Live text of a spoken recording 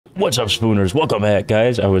What's up, Spooners? Welcome back,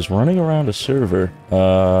 guys. I was running around a server.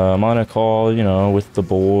 I'm on a call, you know, with the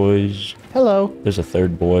boys. Hello. There's a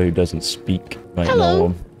third boy who doesn't speak. Might Hello. know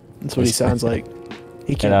him. That's what he sounds like.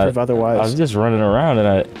 He can't prove I otherwise. was just running around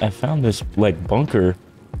and I found this, like, bunker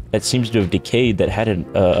that seems to have decayed that had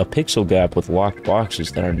a pixel gap with locked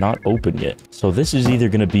boxes that are not open yet. So this is either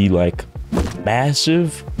gonna be, like,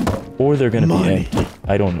 massive or they're gonna be empty.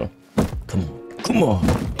 I don't know. Come on. Come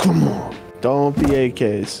on. Come on. Don't be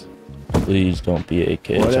AKs. Please don't be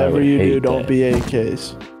AKs. Whatever you do, don't be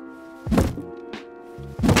AKs.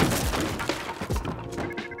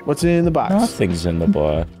 What's in the box? Nothing's in the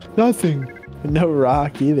box. Nothing. No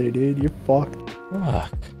rock either, dude. You're fucked.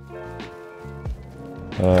 Fuck.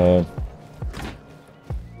 Oh.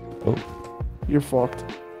 You're fucked.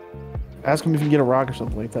 Ask him if you can get a rock or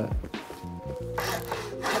something like that.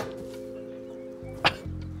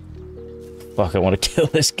 Fuck, I want to kill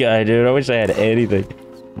this guy, dude. I wish I had anything.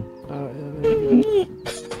 Oh, yeah, there you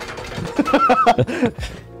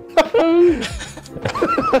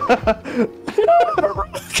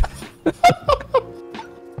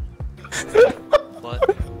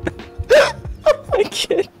What? I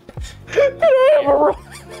can't. I don't have a rock.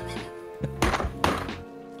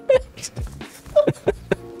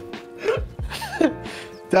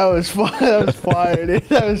 That was fire. That was fire, dude.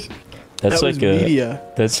 That's That's like a media.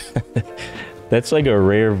 That's like a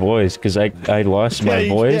rare voice because I lost my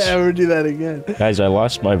voice. You can't ever do that again. Guys, I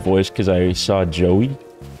lost my voice because I saw Joey,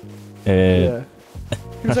 and Yeah.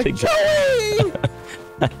 He was like, Joey!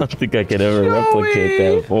 I don't think I could ever replicate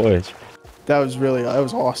that voice. That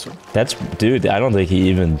was awesome. That's, dude, I don't think he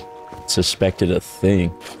even suspected a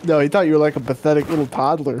thing. No, he thought you were like a pathetic little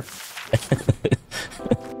toddler.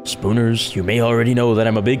 Spooners, you may already know that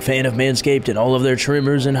I'm a big fan of Manscaped and all of their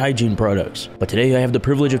trimmers and hygiene products. But today I have the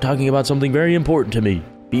privilege of talking about something very important to me,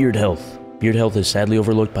 beard health. Beard health is sadly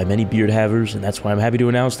overlooked by many beard havers, and that's why I'm happy to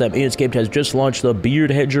announce that Manscaped has just launched the Beard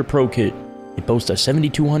Hedger Pro Kit. It boasts a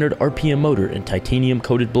 7200 RPM motor and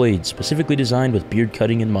titanium-coated blades specifically designed with beard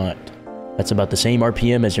cutting in mind. That's about the same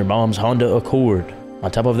RPM as your mom's Honda Accord. On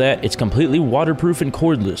top of that, it's completely waterproof and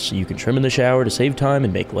cordless, so you can trim in the shower to save time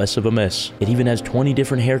and make less of a mess. It even has 20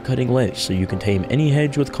 different hair cutting lengths, so you can tame any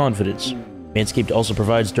hedge with confidence. Manscaped also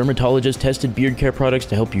provides dermatologist-tested beard care products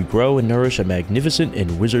to help you grow and nourish a magnificent and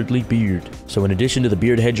wizardly beard. So in addition to the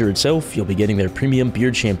Beard Hedger itself, you'll be getting their premium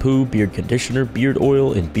beard shampoo, beard conditioner, beard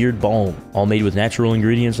oil, and beard balm, all made with natural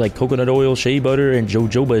ingredients like coconut oil, shea butter, and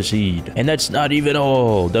jojoba seed. And that's not even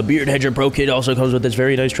all! The Beard Hedger Pro Kit also comes with this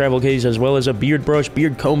very nice travel case, as well as a beard brush,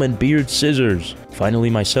 beard comb, and beard scissors. Finally,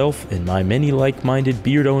 myself and my many like-minded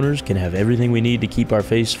beard owners can have everything we need to keep our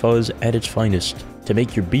face fuzz at its finest. To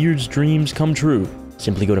make your beard's dreams come true,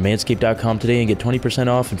 simply go to manscaped.com today and get 20%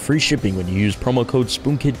 off and free shipping when you use promo code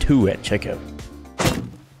SPOONKID2 at checkout.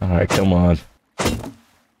 Alright, come on.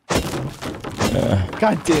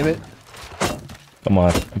 God damn it. Come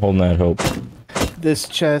on, I'm holding that hope. This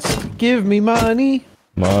chest, give me money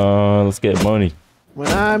Come on, let's get money. when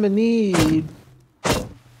I'm in need.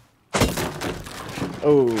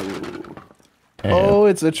 Oh. Damn. Oh,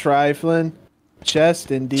 it's a trifling chest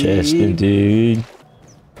indeed. Chest indeed.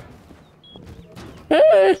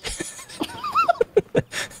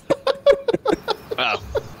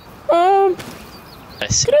 Well, I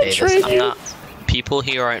say this, trade I'm you? not. People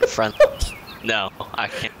here aren't friendly. No, I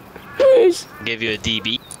can't Please. give you a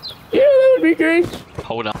DB. Yeah, that would be great.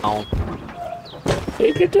 Hold on.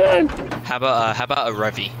 Take your time. How about a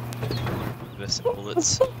Revy? With some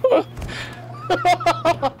bullets.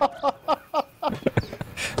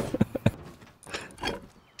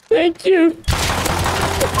 Thank you.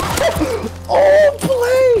 Oh,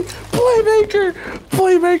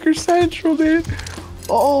 Playmaker Central, dude.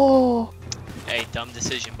 Oh. Hey, dumb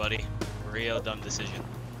decision, buddy. Real dumb decision.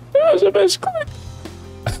 That was the best clip.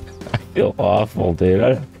 I feel awful, dude.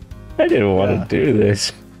 I didn't want to do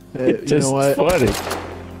this. It's You just know what? funny.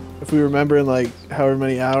 If we remember in like however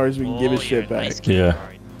many hours, we can give his Oh, shit you're a back. nice kid. Yeah.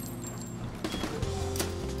 Alright.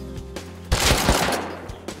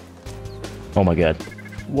 Oh my god.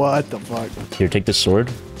 What the fuck? Here, take this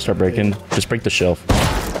sword. Start breaking. Just break the shelf.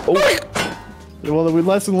 Oh! Well, we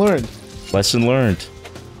lesson learned. Lesson learned.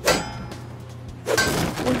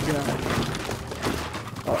 Oh my god.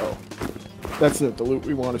 Uh-oh. That's the loot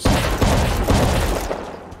we want to see.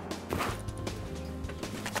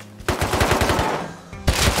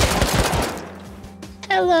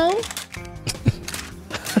 Hello.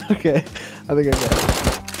 Okay. I think I got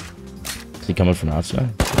it. Is he coming from outside?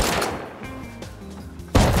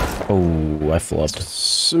 Oh, I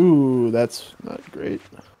flopped. Ooh, that's not great.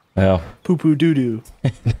 Well, Poo poo doo doo.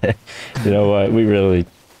 you know what? We really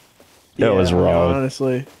That was wrong.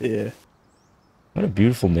 Honestly, yeah. What a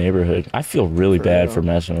beautiful neighborhood. I feel really For bad real. for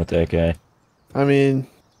messing with that guy. I mean,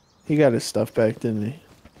 he got his stuff back, didn't he?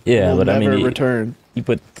 Yeah, He'll but I never mean, return.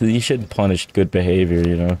 you should punish good behavior,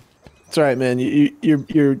 you know. It's all right, man.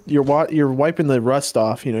 You're wiping the rust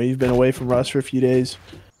off. You know, you've been away from rust for a few days.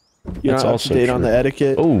 You're That's not up also to date on true. the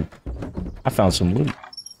etiquette. Oh, I found some loot.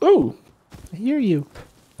 Oh, I hear you.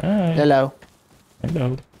 Alright. Hello.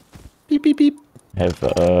 Hello. Beep beep beep. Have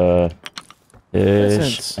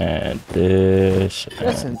this Presents. and this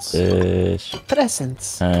Presents. and this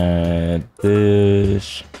Presents. and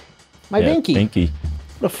this. My Yeah, binky. Binky.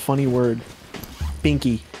 What a funny word.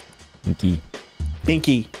 Binky. Binky.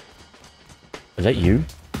 Binky. Is that you?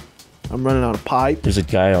 I'm running out of pipe. There's a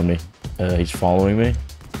guy on me. He's following me.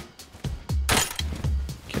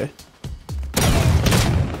 Okay.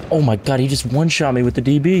 Oh my god, he just one-shot me with the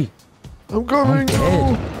DB. I'm coming.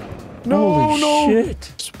 dead. No. Holy no.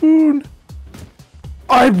 shit. Spoon.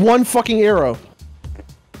 I had one fucking arrow.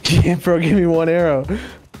 Yeah, bro, give me one arrow.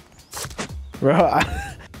 Bro, I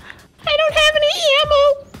don't have any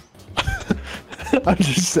ammo. I'm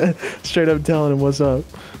just straight up telling him what's up.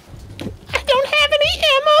 I don't have any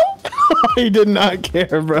ammo. He did not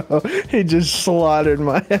care, bro. He just slaughtered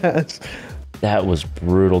my ass. That was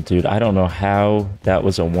brutal, dude. I don't know how that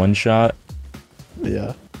was a one-shot.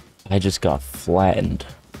 Yeah. I just got flattened.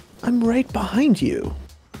 I'm right behind you.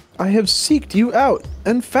 I have seeked you out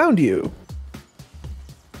and found you.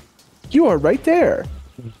 You are right there.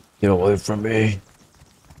 Get away from me.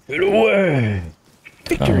 Get away.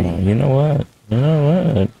 Victory. Oh, you know what? You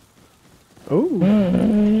know what? Oh.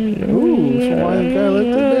 Ooh, so why the guy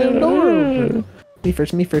left the damn door open? Me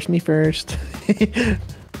first, me first, me first.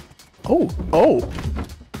 Oh.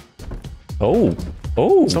 Oh.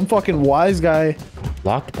 Oh. Some fucking wise guy.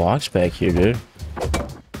 Locked box back here, dude.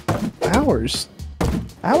 Ours.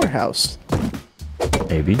 Our house.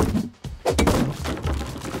 Maybe.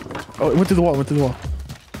 Oh, it went through the wall, went through the wall.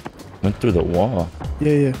 Went through the wall.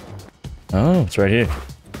 Yeah. Oh, it's right here.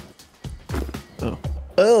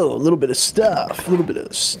 Oh, a little bit of stuff. A little bit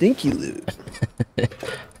of stinky loot.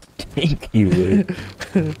 Thank you, Luke.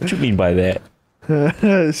 What you mean by that?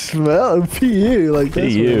 Smell PU like that's what I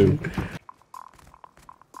PU. mean.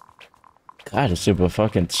 God, it's super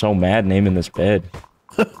fucking so mad naming this bed.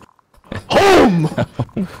 Home.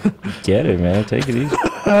 Get it, man. Take it easy.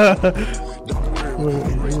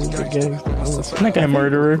 Isn't that guy a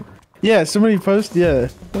murderer? Yeah, somebody posted. Yeah.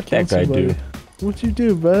 What that guy do? What'd you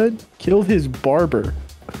do, bud? Killed his barber.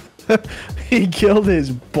 He killed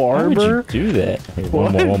his Why would barber. you do that? Hey,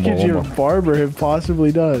 What could your barber have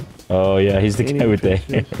possibly done? Oh yeah, he's the Any guy with the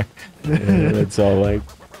picture. hair. Yeah, that's all like.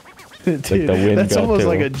 Dude, the wind that's got almost to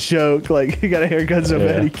like him. a joke. Like, he got a haircut so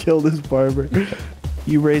bad Yeah. he killed his barber.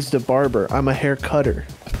 You raised a barber. I'm a hair cutter.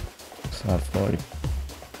 It's not funny.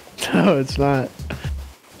 No, it's not.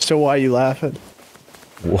 So why are you laughing?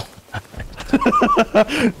 What?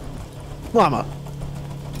 Llama,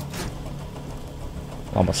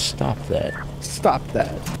 I'ma stop that. stop that.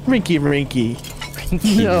 Rinky Rinky.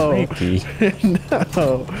 Rinky, No. Rinky.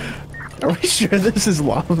 No. Are we sure this is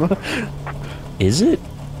llama? Is it?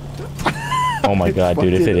 Oh my god,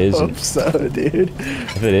 dude! If it Fucking isn't, hope so, dude.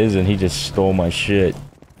 if it isn't, he just stole my shit.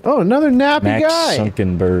 Oh, another nappy Max guy.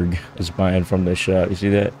 Sunkenberg is buying from this shop. You see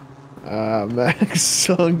that? Max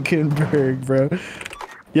Sunkenberg, bro.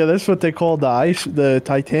 Yeah, that's what they call the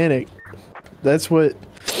Titanic. That's what.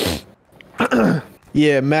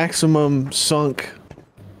 Yeah, maximum sunk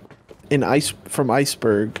in from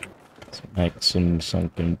iceberg. Maxim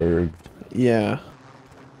Sunkenberg. Yeah.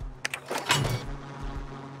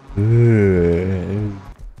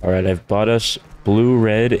 Alright, I've bought us blue,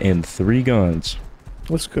 red, and 3 guns.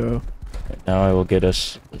 Let's go. Now I will get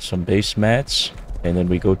us some base mats, and then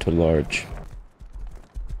we go to large.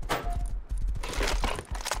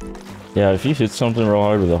 Yeah, if you hit something real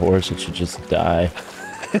hard with a horse, it should just die.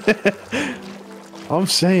 I'm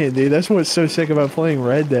saying, dude, that's what's so sick about playing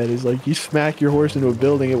Red Dead is like you smack your horse into a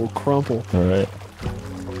building, it will crumple. Alright.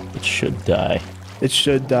 It should die. It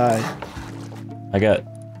should die. I got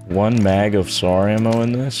 1 mag of SAR ammo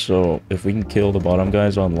in this, so if we can kill the bottom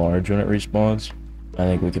guys on large when it respawns, I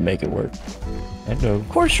think we can make it work. Hello.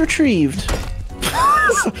 Horse retrieved.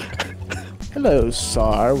 Hello,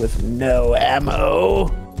 Sar with no ammo.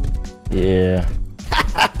 Yeah.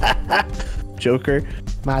 Joker.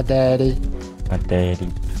 My daddy. My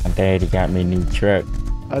daddy got me a new truck.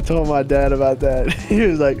 I told my dad about that. He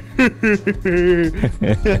was like,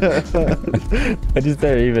 What is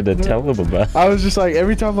there even to tell him about? I was just like,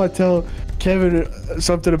 every time I tell Kevin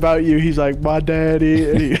something about you, he's like, my daddy.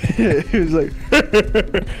 And he was like,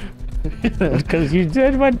 Because you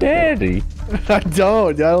said my daddy. I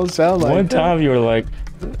don't sound like One that. time you were like,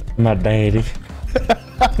 my daddy.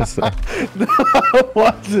 So, No,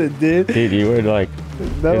 wasn't, dude. dude, you were like,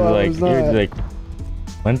 No, you were I like, was you were not. like,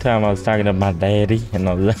 one time I was talking to my daddy, and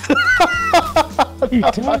I was like, what are you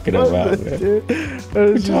talking about, Wasn't, man? dude. That Who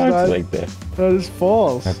is just talks not, like that? that is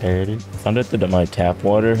false. My daddy. Found out that my tap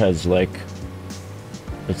water has like,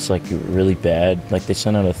 it's like really bad. Like they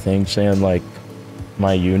sent out a thing saying like,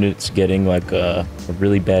 my unit's getting like a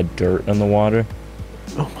really bad dirt on the water.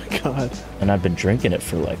 Oh my god. And I've been drinking it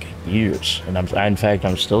for like years, and in fact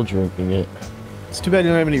I'm still drinking it. It's too bad you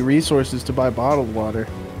don't have any resources to buy bottled water.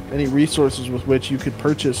 Any resources with which you could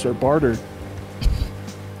purchase or barter.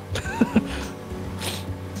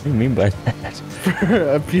 What do you mean by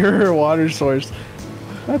that? A pure water source.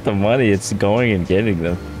 Not the money, it's going and getting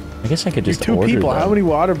them. I guess I could You're just two order people. them. How many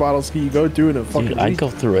water bottles can you go through in a fucking Dude, I week? go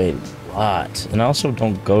through a lot, and I also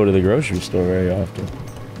don't go to the grocery store very often.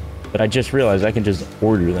 But I just realized I can just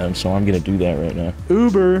order them, so I'm gonna do that right now.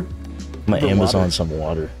 Uber. I'm gonna Uber Amazon water. some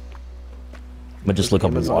water. I'm gonna just look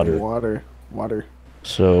up Amazon water. Water.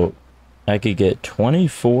 So, I could get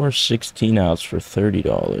 24 16 ounce for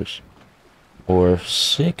 $30, or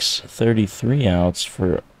 6 33 ounce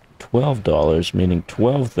for $12, meaning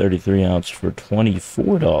 12 33 ounce for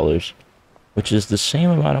 $24, which is the same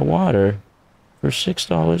amount of water for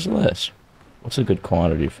 $6 less. What's a good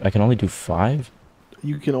quantity? I can only do 5?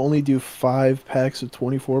 You can only do 5 packs of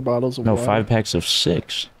 24 bottles of No, water. 5 packs of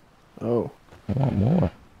 6. Oh. I want more. I'm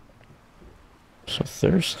so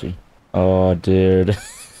thirsty. Oh, dude.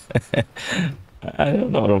 I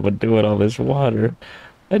don't know what I'm gonna do with all this water.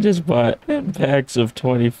 I just bought 10 packs of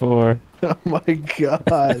 24. Oh my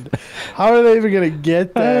god. How are they even gonna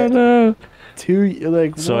get I don't that know. to you?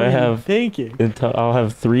 Like, So what I are you have- thinking? I'll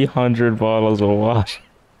have 300 bottles of water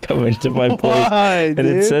coming to my place. Why, And dude?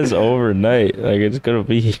 it says overnight. Like, it's gonna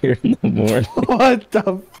be here in the morning. What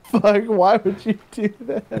the fuck? Why would you do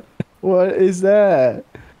that? What is that?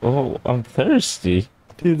 Oh, I'm thirsty.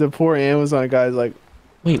 Dude, the poor Amazon guy's like,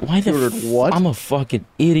 Wait, why the You ordered what? I'm a fucking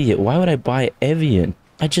idiot. Why would I buy Evian?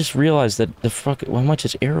 I just realized that how much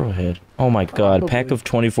is Arrowhead? Oh my god, pack Probably. of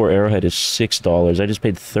 24 Arrowhead is $6. I just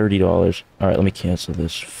paid $30. Alright, let me cancel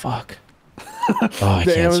this. Fuck. Oh, I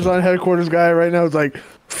the canceled. Amazon headquarters guy right now is like,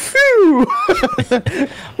 phew!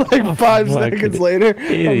 Like 5 Fucking seconds later,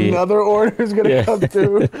 idiot. another order is gonna Yeah. come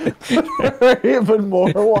through for even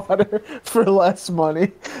more water for less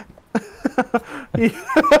money.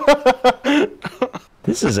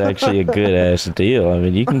 This is actually a good ass deal. I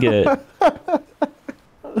mean, you can get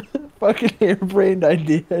Fucking harebrained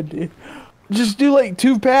idea, dude. Just do like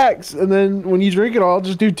 2 packs, and then when you drink it all,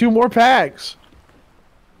 just do 2 more packs.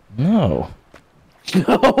 no.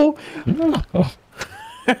 No, No.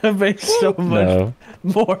 that makes so much No.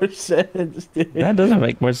 more sense, dude. That doesn't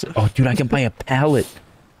make more sense. Oh, dude, I can buy a pallet.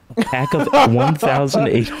 A pack of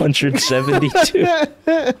 1,872.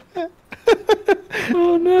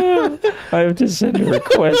 Oh no. I have to send a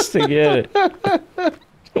request to get it.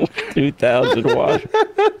 2,000 water.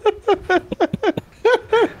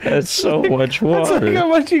 That's so much That's like water. how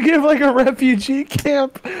much you give like a refugee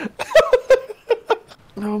camp.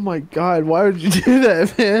 Oh my god, why would you do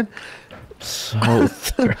that, man? So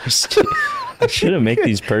thirsty. I shouldn't make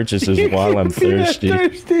these purchases You while I'm can't be that thirsty.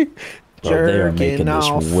 thirsty. Oh, they are Jerking making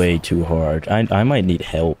off. this way too hard. I might need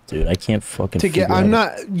help, dude. I can't fucking To get, figure I'm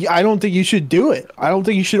out- not. I don't think you should do it. I don't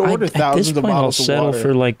think you should order at thousands this of point, I'll bottles of settle water.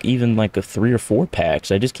 for like even like a 3 or 4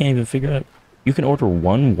 packs. I just can't even figure out. You can order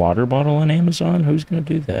 1 water bottle on Amazon. Who's gonna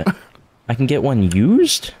do that? I can get 1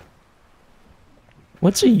 used.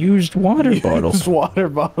 What's a used water bottle? Used water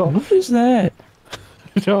bottle. What is that?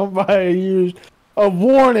 Don't buy a used. A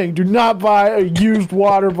warning: do not buy a used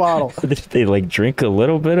water bottle. Did they like drink a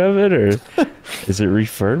little bit of it, or is it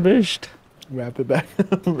refurbished? Wrap it back.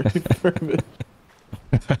 Refurb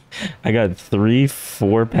it. I got 3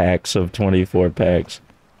 4 packs of 24 packs.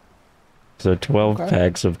 So 12 Okay.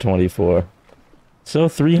 packs of 24. So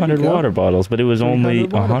 300 go. water bottles, but it was only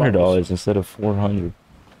 300 water $100 bottles. instead of 400.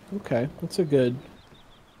 Okay, that's a good.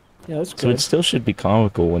 Yeah, that's So good. it still should be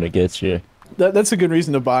comical when it gets you. That's a good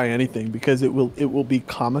reason to buy anything because it will be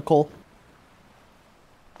comical.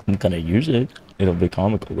 I'm gonna use it. It'll be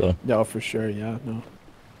comical though. No, for sure. Yeah, no.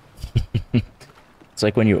 It's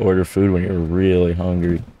like when you order food when you're really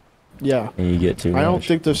hungry Yeah, and you get too much. I don't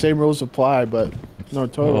think the same rules apply, but no, Oh,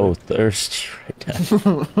 totally. thirsty right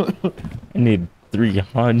now. I need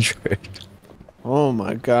 300. Oh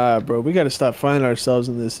my god, bro, we got to stop finding ourselves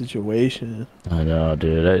in this situation. I know,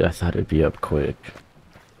 dude. I thought it'd be up quick.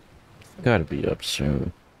 Gotta be up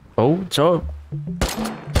soon. Oh, it's up.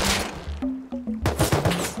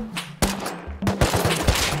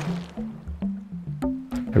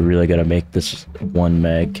 I really gotta make this one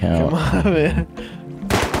mag count. Come on, man.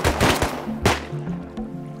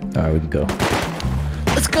 Alright, we can go.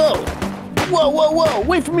 Let's go. Whoa, whoa, whoa.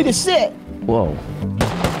 Wait for me to sit. Whoa.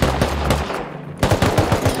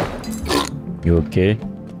 You okay?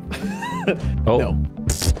 Oh. No.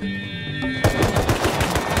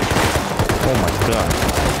 Oh my god.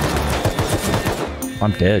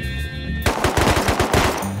 I'm dead.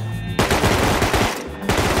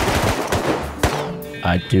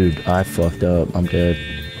 Dude, I fucked up. I'm dead.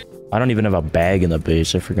 I don't even have a bag in the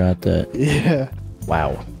base. I forgot that. Yeah.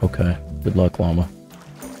 Wow. Okay. Good luck, llama.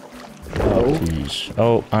 Oh, jeez.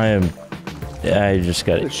 Oh, I just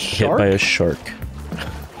got hit by a shark.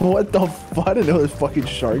 What the fuck? I didn't know there's fucking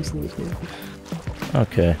sharks in this game.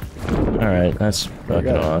 Okay. Alright, that's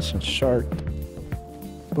fucking awesome. Shark.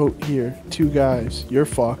 Boat here. 2 guys. You're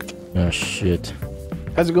fucked. Oh, shit.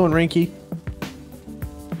 How's it going, Rinky?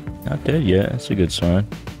 Not dead yet. That's a good sign.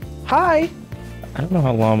 Hi. I don't know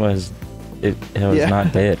how llama is... It was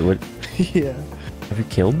not dead. What? Yeah. Have you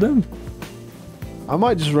killed them? I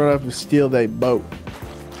might just run up and steal that boat.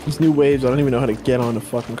 These new waves, I don't even know how to get on the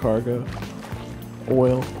fucking cargo.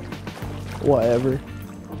 Oil. Whatever.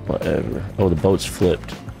 Whatever. Oh, the boat's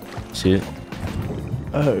flipped. See it?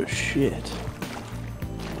 Oh, shit.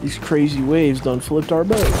 These crazy waves done flipped our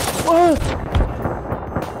boat. What?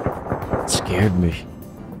 It scared me.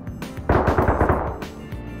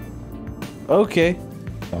 Okay.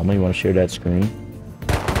 Llama, you want to share that screen?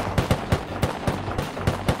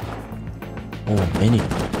 Oh, mini.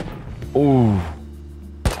 Oh.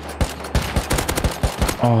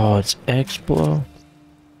 Oh, it's Explo.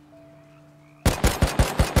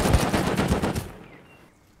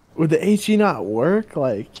 Would the HE not work?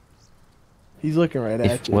 Like, he's looking right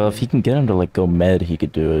at you. Well, if he can get him to like go med, he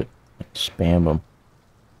could do it. Like, spam him.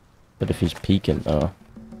 But if he's peeking,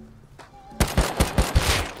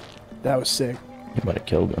 that was sick. he might have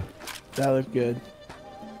killed him. That looked good.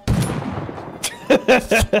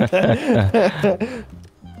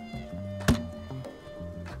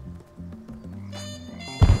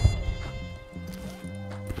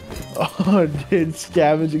 Oh, dude,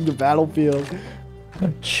 scavenging the battlefield. What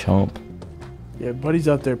a chump. Yeah, buddy's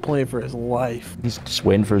out there playing for his life. He's just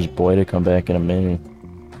waiting for his boy to come back in a minute.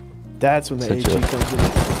 That's when the Such HE a- comes in.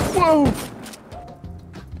 Whoa!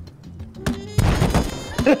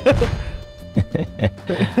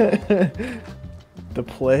 The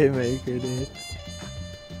playmaker, dude.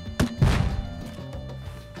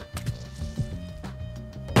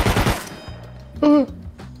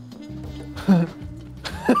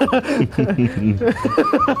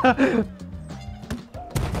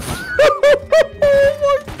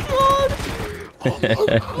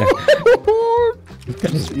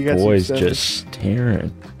 You got some Boy's sense. just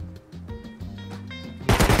staring.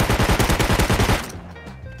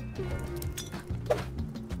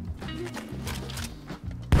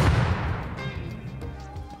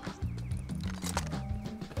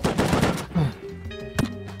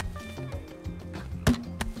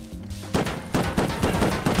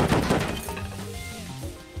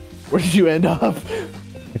 Where did you end up?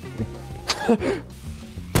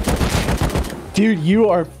 Dude, you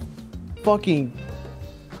are fucking...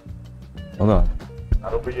 Hold on.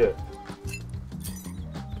 Not over yet.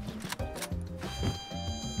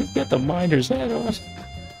 He's got the miner's head on.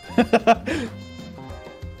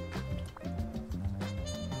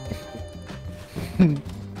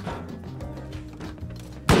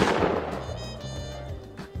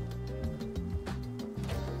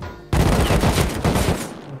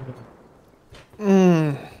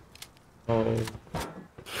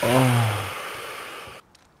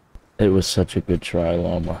 It was such a good try,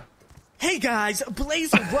 llama. Hey guys,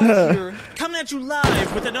 Blazer Rush here, coming at you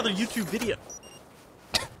live with another YouTube video.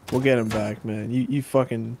 We'll get him back, man. You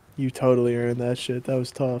fucking... You totally earned that shit. That was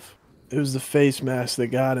tough. It was the face mask that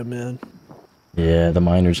got him, man. Yeah, the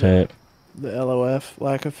miner's hat. The LOF,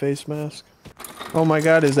 lack of face mask. Oh my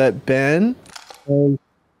god, is that Ben? Oh.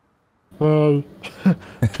 Hold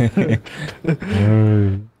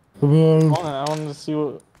on, I wanted to see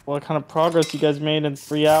what kind of progress you guys made in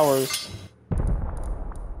 3 hours.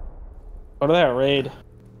 Go to that raid.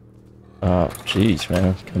 Oh, jeez,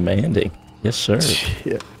 man. Commanding. Yes, sir.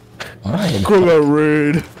 Yeah. Fine. Go to that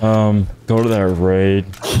raid. Go to that raid.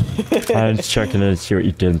 I'm just checking in to see what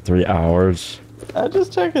you did in 3 hours. I'm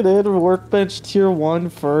just checking in. Workbench tier 1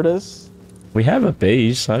 Furtus. We have a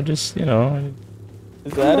base. I just, you know.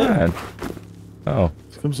 Is that it? it? Oh.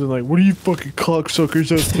 Comes in like, what are you fucking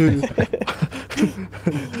cocksuckers up to?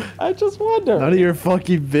 I just wonder. None of your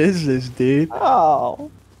fucking business, dude.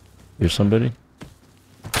 Oh. You're somebody?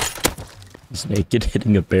 He's naked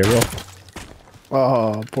hitting a barrel.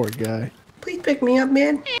 Oh, poor guy. Please pick me up,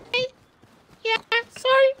 man. Yeah,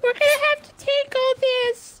 sorry, we're gonna have to take all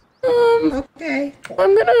this. Okay.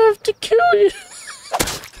 I'm gonna have to kill you.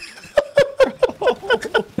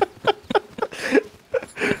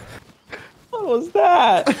 What was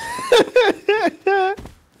that?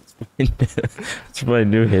 It's my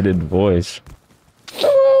new hidden voice.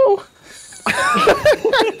 Hello.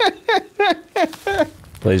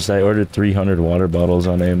 Place, I ordered 300 water bottles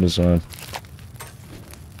on Amazon.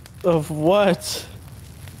 Of what?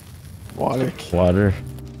 Water. Water.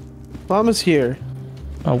 Mama's here.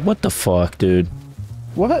 Oh, what the fuck, dude?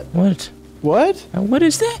 What? What? What? What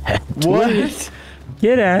is that? What?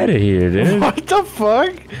 Get out of here, dude. What the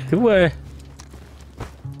fuck? Go away.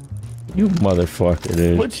 You motherfucker,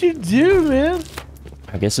 dude. What'd you do, man?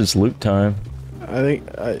 I guess it's loot time. I think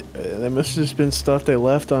that must have just been stuff they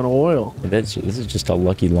left on oil. This is just a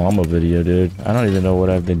Lucky Llama video, dude. I don't even know what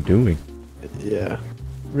I've been doing. Yeah.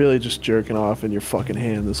 Really just jerking off in your fucking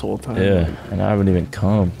hand this whole time. Yeah, and I haven't even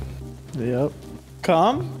come. Yep.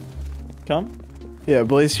 Come? Come? Yeah,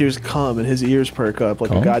 Blaze hears cum and his ears perk up like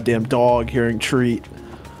Cum? a goddamn dog hearing treat.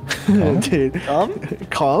 Dude. Come?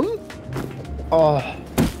 Cum? Oh.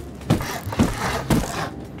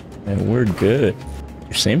 And we're good.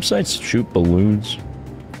 Your same sites shoot balloons?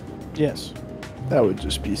 Yes. That would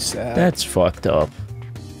just be sad. That's fucked up.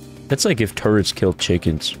 That's like if turrets kill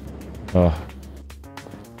chickens. Oh.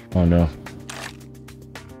 Oh no.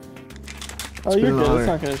 Oh, you're good. It's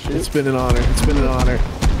not gonna shoot. It's been an honor. It's been an honor.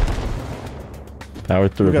 Power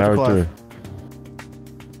through, We got the power through.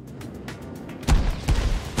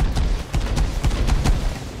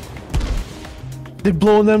 They're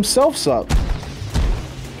blowing themselves up.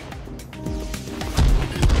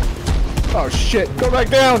 Oh shit, go back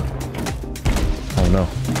down! Oh no.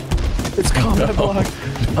 It's combat block.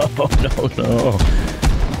 No, no.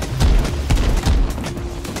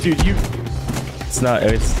 Dude, you, It's not,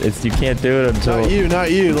 it's, you can't do it until...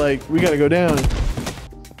 not you, like, we gotta go down.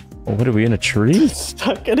 Oh, what are we in a tree?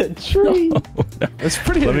 Stuck in a tree. It's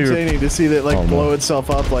pretty Let me re- entertaining to see that, like, Oh, no. blow itself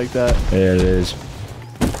up like that. Yeah, it is.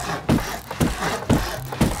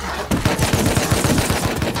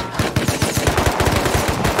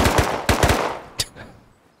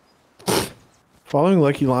 Following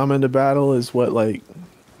Lucky Llama into battle is what, like,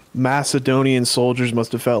 Macedonian soldiers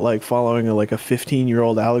must have felt like following a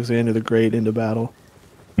 15-year-old Alexander the Great into battle.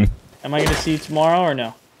 Am I gonna see you tomorrow or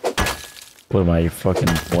no? What am I, your fucking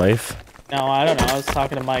wife? No, I don't know. I was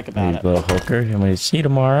talking to Mike You about it. little hooker? You want me to see you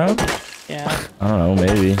tomorrow? Yeah. I don't know,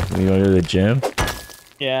 maybe. You want to go to the gym?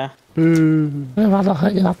 Yeah. Boo. We want to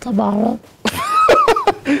hang out tomorrow.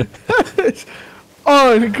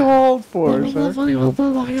 Uncalled for, sir.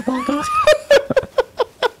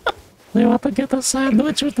 You want to get a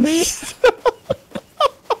sandwich with me?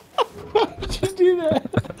 Why'd you do that?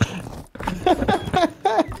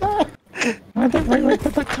 I think we went to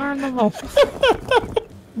the carnival.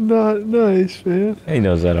 Not nice, man. He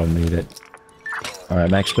knows I don't need it.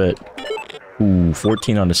 Alright, max bet. Ooh,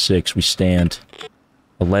 14 on the 6. We stand.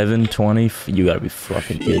 11, 20. You gotta be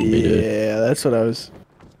fucking kidding me, dude. Yeah, that's what I was...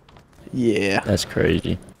 Yeah. That's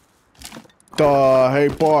crazy. Hey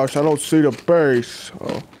boss, I don't see the base.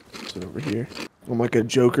 Oh, it's over here. I'm like a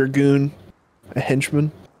Joker goon. A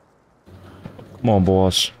henchman. Come on,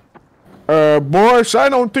 boss. Boss, I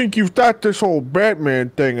don't think you've thought this whole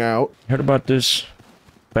Batman thing out. Heard about this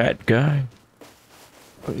bat guy?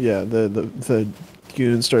 Yeah, the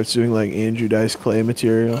goon starts doing like Andrew Dice Clay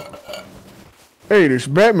material. Hey, this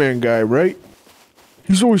Batman guy, right?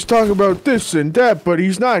 He's always talking about this and that, but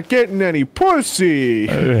he's not getting any pussy.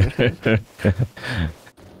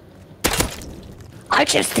 I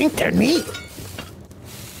just think they're neat.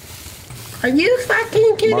 Are you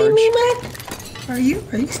fucking kidding me, man? Are you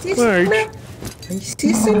serious Marge. now? Are you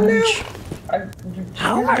serious now?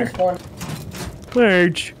 Howard.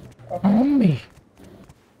 Marge. Homie.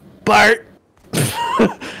 Bart.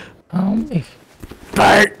 Homie.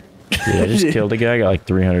 Bart. Dude, I just killed a guy. I got like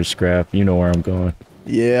 300 scrap. You know where I'm going.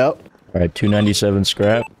 Yep. Alright, 297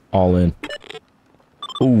 scrap. All in.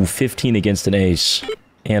 Ooh, 15 against an ace.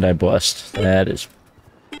 And I bust. That is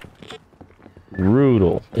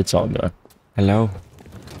brutal. It's all gone. Hello?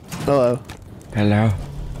 Hello. Hello?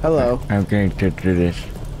 Hello. I'm going to do this.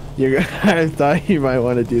 I thought you might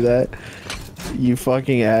want to do that. You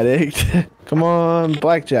fucking addict. Come on,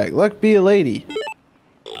 blackjack. Luck be a lady.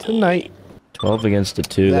 Tonight. 12 against a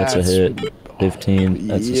 2. That's a hit. 15.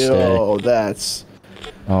 That's a stay. Yo, that's...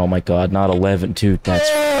 Oh my god, not 11. Dude, that's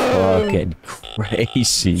fucking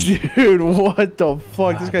crazy. Dude, what the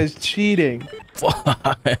fuck? This guy's cheating.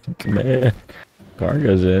 Fuck, man. Car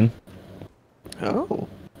goes in. Oh.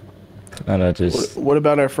 And I just... What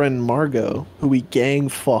about our friend Margot, who we gang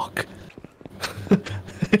fuck?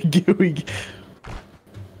 we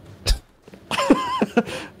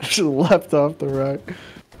just left off the rack.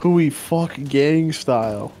 Who we fuck gang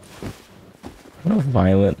style. What a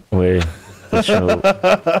violent way to show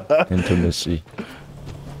intimacy.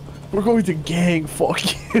 We're going to gang fuck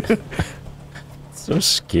you. So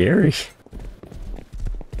scary.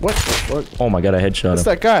 What the fuck? Oh my god, I headshot What's him.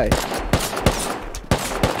 that guy?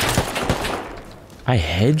 I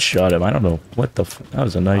headshot him. I don't know what the that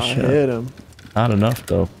was a nice I shot. hit him. Not enough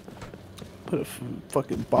though. Put a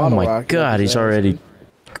fucking Oh bottle my rocket god, in his he's ass. already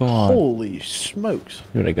gone. Holy smokes.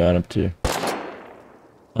 What I got him to.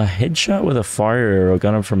 A headshot with a fire arrow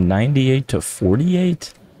got him from 98 to 48?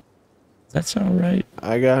 Does that sound right?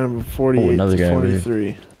 I got him 48 another to guy over here.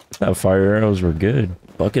 43. That fire arrows were good.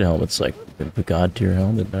 Bucket helmet's like a god tier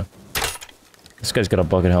helmet now. This guy's got a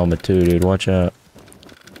bucket helmet too, dude. Watch out.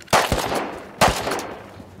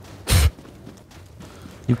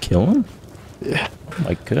 You kill him? Yeah. Oh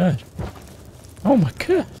my god. Oh my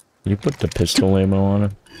god. You put the pistol ammo on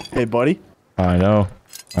him. Hey, buddy. I know.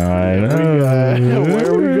 I know.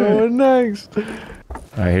 Where are we going next?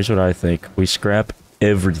 Alright, here's what I think. We scrap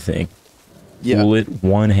everything. Yeah. Bullet,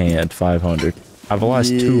 one hand, 500. I've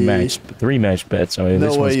lost Yeah. 3 match bets. I mean, No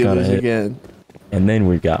this way one's you gotta lose hit. again. And then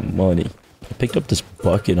we got money. I picked up this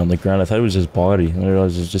bucket on the ground. I thought it was his body. I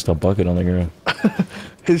realized it was just a bucket on the ground.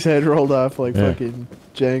 His head rolled off like Yeah. fucking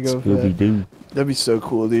Django. Scooby Fett. Doo. That'd be so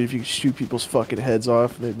cool, dude. If you could shoot people's fucking heads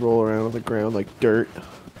off and they'd roll around on the ground like dirt.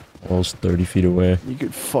 Almost 30 feet away. You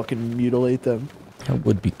could fucking mutilate them. That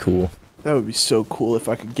would be cool. That would be so cool if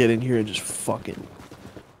I could get in here and just fucking...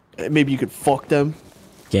 Maybe you could fuck them.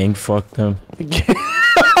 Gang fuck them.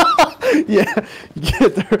 Yeah,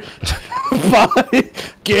 get their body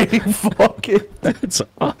gang fucking. That's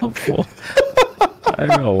awful. I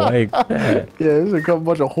don't like that. Yeah, there's a couple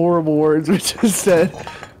bunch of horrible words we just said.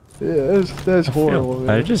 Yeah, that's horrible,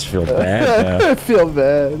 man. I just feel bad I feel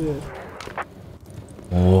bad. Yeah.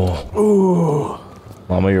 now. Oh. Ooh,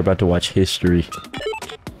 Mama, you're about to watch history.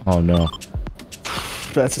 Oh no.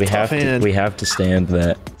 that's a We tough have to hand. we have to stand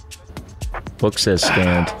that. Book says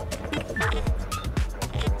stand.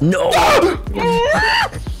 No!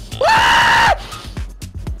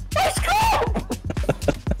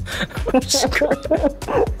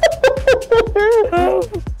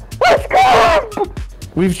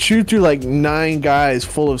 We've chewed through like 9 guys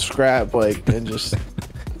full of scrap, like, and just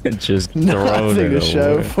Just thrown nothing it to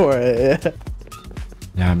show away. for it. Yeah.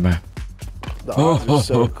 Yeah, man. The arms are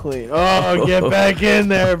so clean. Oh, get back in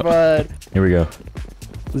there, bud. Here we go.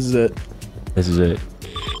 This is it. This is it.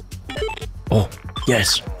 Oh,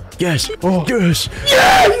 yes. Yes. Oh. Yes.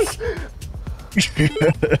 Yes.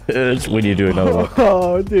 We need to do another one.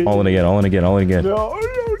 Oh, dude. All in again, all in again, all in again. No,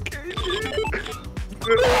 okay.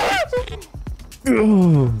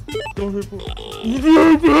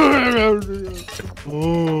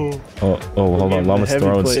 Oh, hold on. Llama's Heavy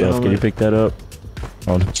throwing plate stuff. Can you helmet. pick that up?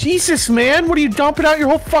 Oh, no. Jesus, man, what are you dumping out your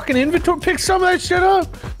whole fucking inventory? Pick some of that shit up.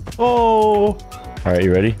 Oh. All right,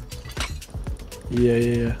 you ready?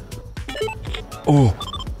 Yeah. Oh.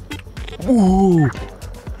 Ooh.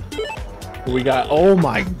 We got. Oh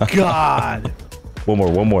my god.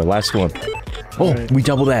 One more. Last one. Oh, Alright. we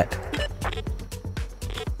double that.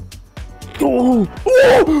 Oh.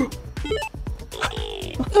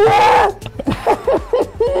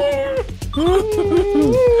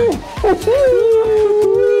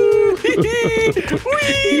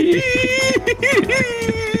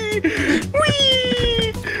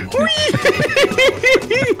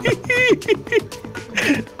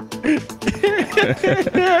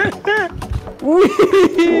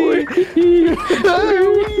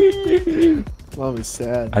 Mom is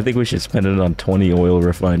sad. I think we should spend it on 20 oil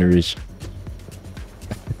refineries.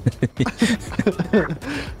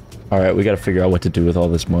 All right, we got to figure out what to do with all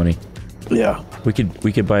this money. Yeah. We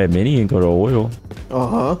could buy a mini and go to oil.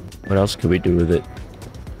 Uh-huh. What else could we do with it?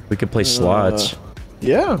 We could play slots.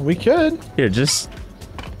 Yeah, we could. Here, just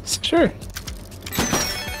Sure.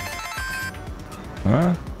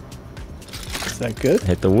 huh? Is that good?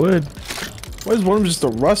 Hit the wood. Why is one of them just a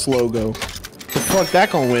Rust logo? The fuck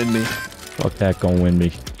that gonna win me? Fuck that, gonna win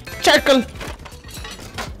me. Chuckle.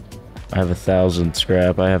 I have 1,000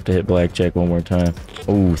 scrap. I have to hit blackjack one more time.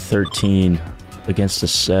 Oh, 13 against a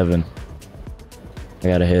 7. I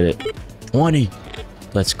gotta hit it. 20.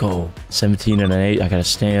 Let's go. 17 and an 8. I gotta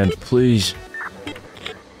stand, please.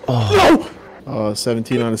 Oh,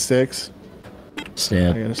 17 on a 6. I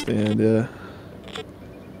Stand. gotta stand, yeah.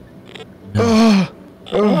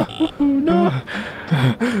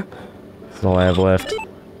 That's all I have left.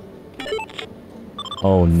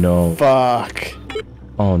 Oh no. Fuck.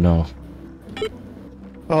 Oh no.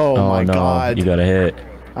 Oh, my no. god. You got a hit.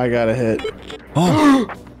 I got a hit. Oh.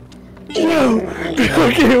 No.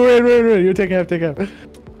 Okay, wait. You take half. Thanks,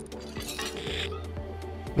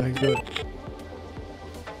 bud.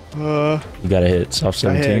 You got a hit. Soft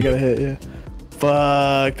 17. I got a hit, yeah.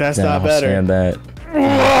 Fuck, that's not better. Stand that.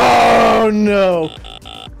 Oh no.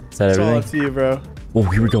 Is that It's all everything? up to you, bro. Oh,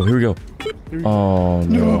 here we go. Oh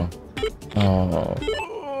no. Oh.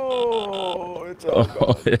 Oh, it's all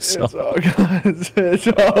Oh, it's It's all gone. It's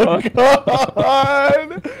all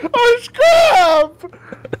gone. Oh, scrap!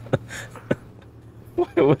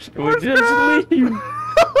 we just leave. We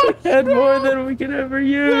had more than we could ever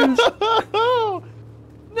use.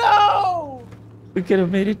 No! We could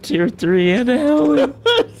have made it tier 3 and a hell.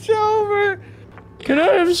 It's over. Can I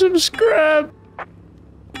have some scrap? Can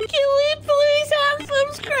we please have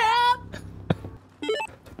some scrap?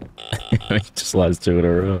 He just lost 2 in a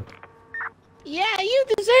row. Yeah, you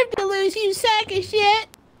deserve to lose, you sack of shit.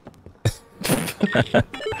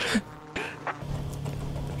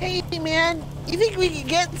 Hey, man, you think we could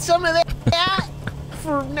get some of that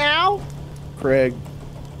for now? Craig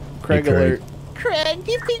Craig. alert. Craig,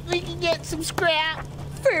 do you think we can get some scrap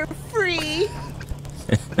for free?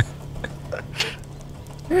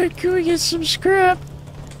 Hey, can we get some scrap?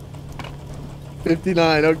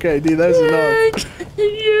 59. Okay, dude, that's enough.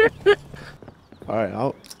 Yeah. All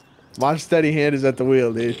right, my steady hand is at the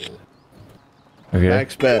wheel, dude. Okay.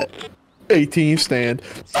 Max bet. 18 stand.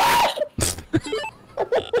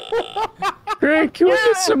 Craig, can we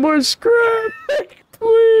get some more scrap?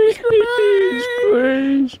 Please.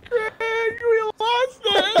 Craig, we lost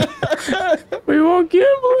it. We won't gamble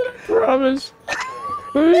it, I promise.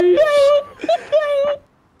 Please.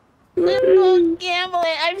 We won't gamble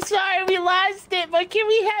it. I'm sorry we lost it, but can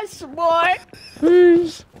we have some more?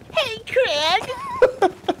 Please. Hey, Craig,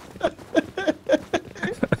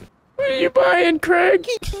 What are you buying, Craig?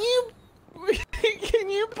 can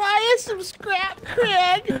you buy us some scrap,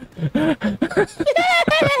 Craig?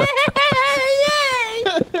 Yay!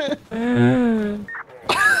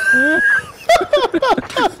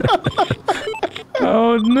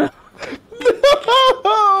 Oh no.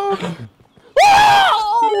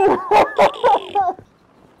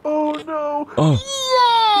 Oh no. Oh,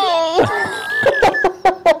 Yay!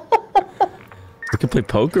 we can play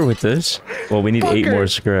poker with this. Well, we need 8 more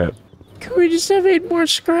scrap. Can we just have 8 more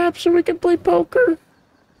scrap so we can play poker?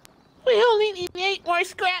 We only need 8 more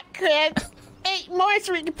scrap, Craig. 8 more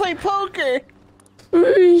so we can play poker.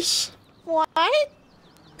 Please. What?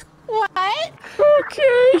 What?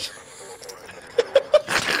 Okay.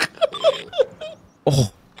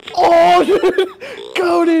 Oh. Oh, dude.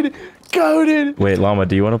 Goated. Wait, Llama,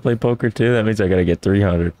 do you want to play poker too? That means I gotta get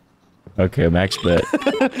 300. Okay, max bet.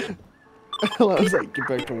 I was like, get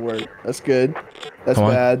back to work. That's good. That's Come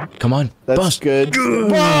on. bad. Come on. That's Bust. good.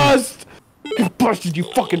 Bust! You busted, you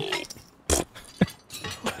fucking.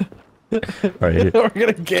 Alright. We're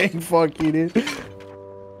gonna gang fuck you, dude.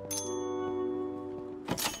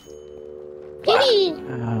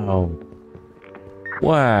 Wow.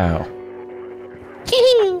 Wow.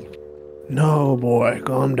 No, boy,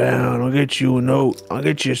 calm down. I'll get you a note. I'll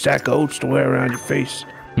get you a sack of oats to wear around your face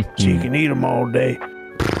so you can eat them all day.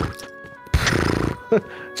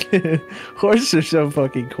 Horses are so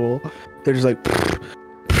fucking cool. They're just like,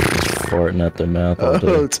 Farting at their mouth all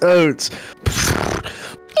day. oats.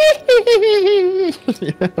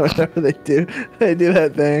 Yeah, whatever they do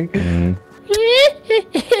that thing. Mhm.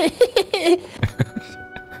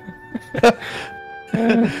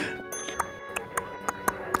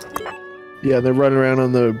 Yeah, they're running around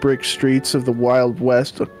on the brick streets of the Wild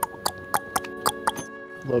West.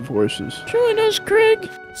 Love horses. Join us, Craig.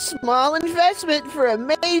 Small investment for a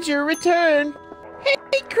major return. Hey,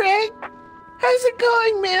 Craig. How's it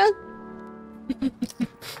going, man?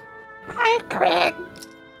 Hi, Craig.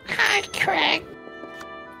 Hi, Craig.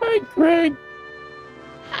 Hi, Craig.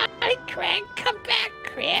 Hi, Craig. Come back,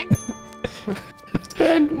 Craig.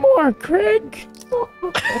 Spend more, Craig.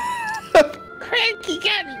 Craig, you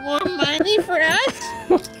got any more money for us?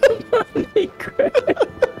 Money, Craig.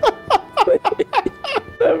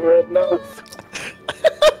 Never enough.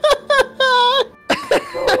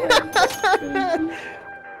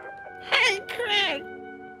 Hey, Craig.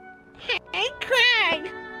 Hey,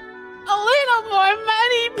 Craig. A little more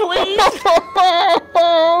money, please.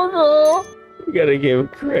 Oh We gotta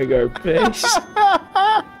give Craig our base.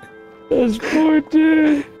 This poor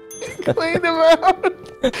dude. no! Clean him out.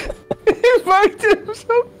 He fucked him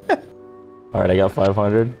so bad. Alright, I got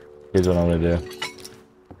 500. Here's what I'm gonna do.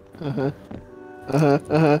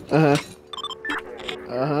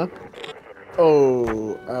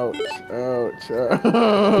 Oh, ouch, ouch,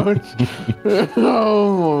 ouch.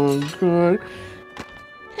 Oh my god.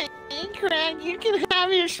 Hey, Craig, you can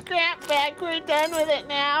have your scrap back. We're done with it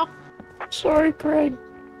now. Sorry, Craig.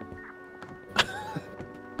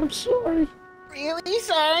 I'm sorry. Really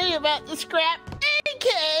sorry about the scrap,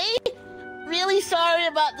 AK. Really sorry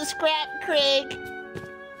about the scrap, Craig.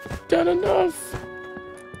 Done enough.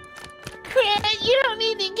 Craig, you don't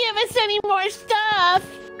need to give us any more stuff.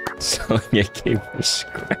 Sonya gave her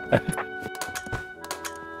scrap.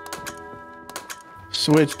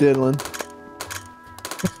 Switch, Dylan.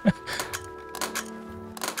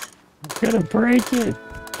 I'm gonna break it.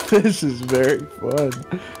 This is very fun.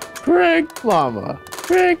 Craig, Llama.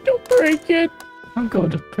 Craig, don't break it. I'm going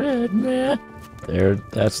to bed, man. There,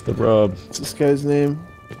 that's the rub. What's this guy's name?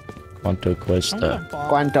 Quanto Cuesta.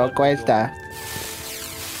 Quanto cuesta?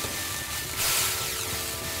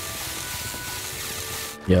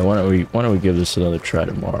 Yeah, why don't we give this another try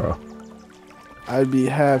tomorrow? I'd be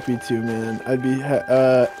happy to, man. I'd be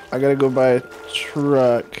I gotta go buy a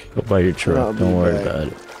truck. Go buy your truck. I'll Don't be worry back. about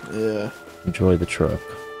it. Yeah. Enjoy the truck.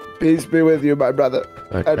 Peace be with you, my brother.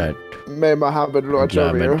 Good And night. may Muhammad watch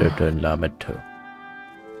over you. Lameto.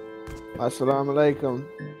 Assalamu alaikum.